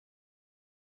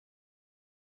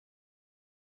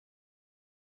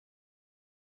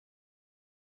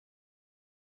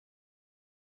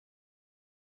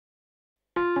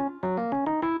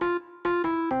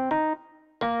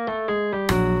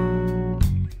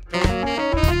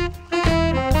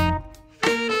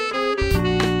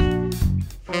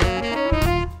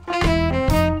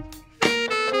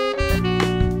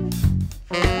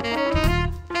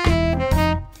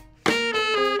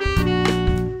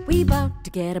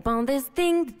up on this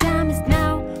thing, the time is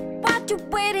now. What you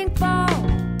waiting for?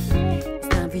 It's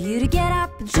time for you to get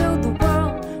up and show the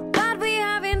world what we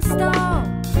have in store.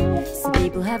 Some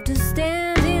people have to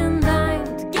stand in line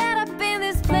to get up in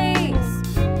this place.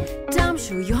 Time,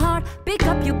 show your heart, pick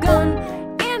up your gun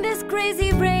in this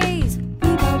crazy race. We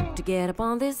got to get up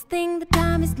on this thing, the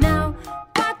time is now.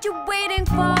 What you waiting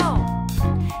for?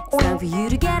 It's time for you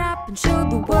to get up and show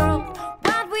the world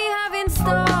what we have in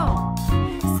store.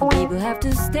 Some people have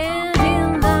to stand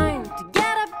in line to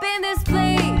get up in this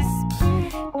place.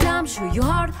 Time, show your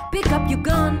heart, pick up your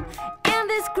gun in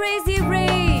this crazy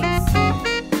race.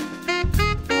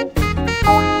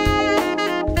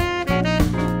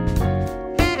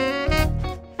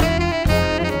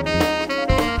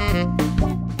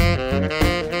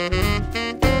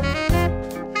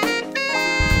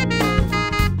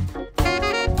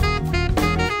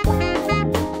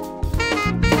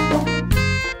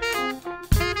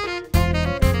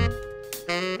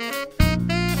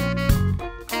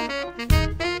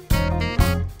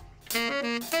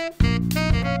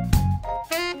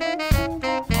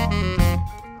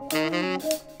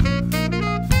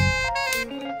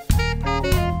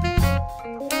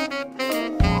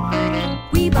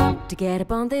 Get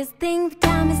up on this thing, the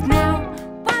time is now.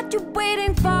 What you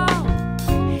waiting for?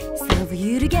 It's time for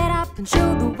you to get up and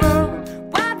show the world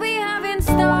what we have in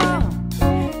store.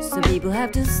 Some people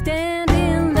have to stand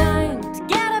in line to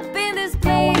get up in this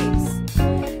place.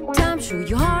 Time, show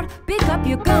your heart, pick up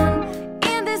your gun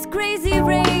in this crazy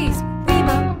race. We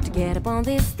about to get up on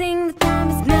this thing, the time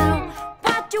is now.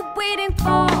 What you waiting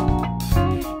for?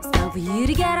 It's time for you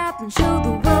to get up and show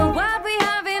the world what we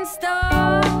have in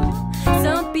store.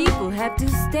 Some people have to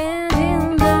stand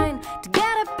in line to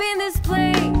get up in this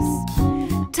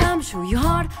place. Time, show your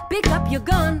heart, pick up your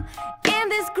gun in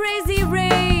this crazy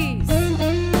race.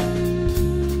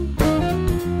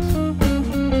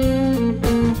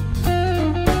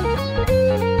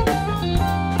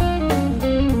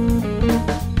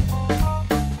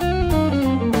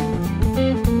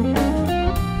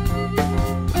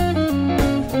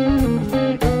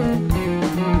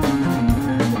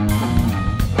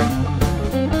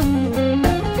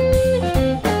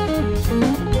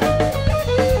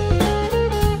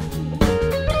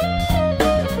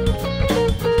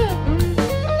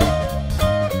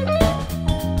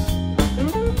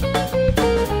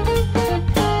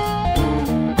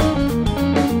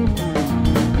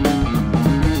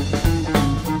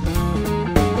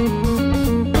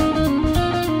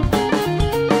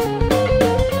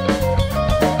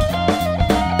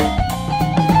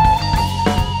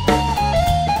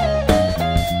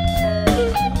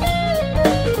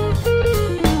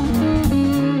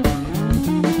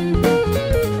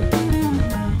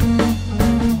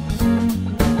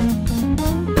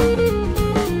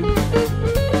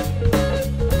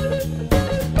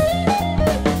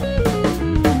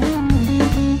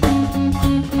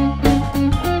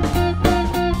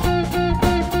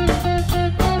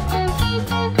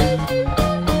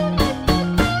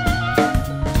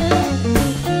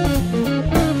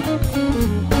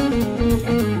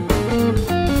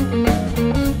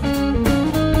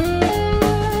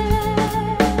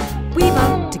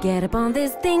 Get up on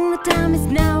this thing, the time is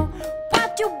now.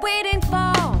 What you waiting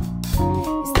for?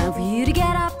 It's time for you to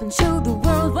get up and show the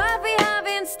world what we have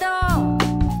in store.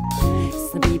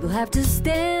 Some people have to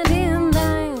stand in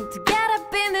line to get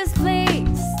up in this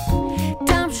place.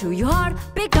 Time, show your heart,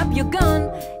 pick up your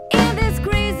gun in this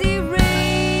crazy race.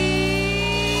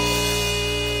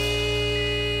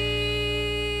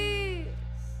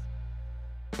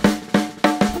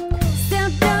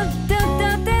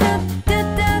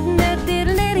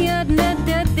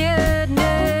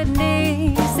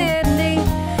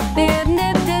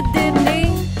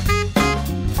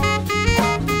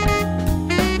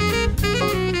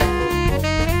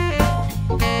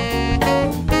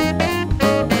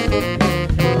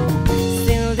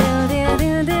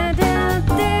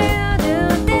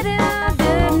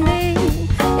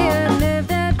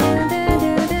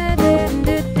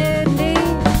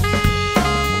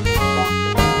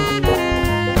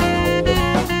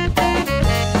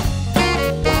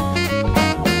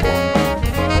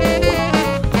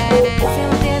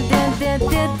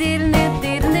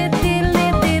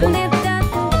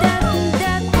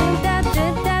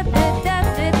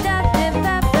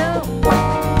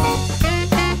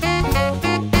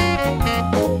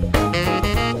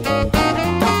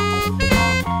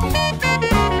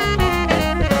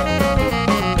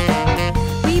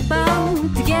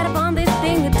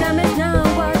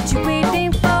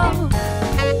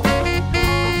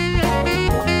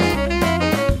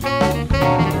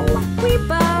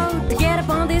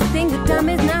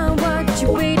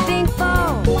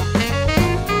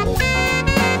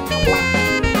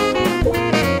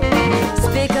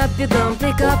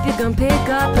 pick up your gun, pick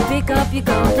up your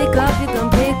gun, pick up your gun,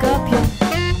 pick up your.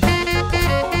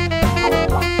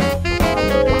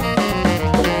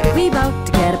 We about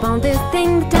to get up on this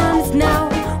thing, the time is now.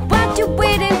 What you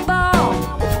waiting for?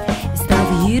 It's time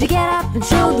for you to get up and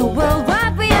show the world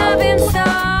what we have in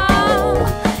store.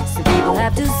 Some people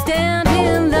have to stand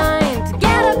in line to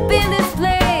get up in this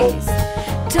place.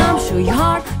 Time to show your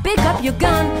heart, pick up your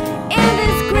gun in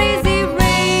this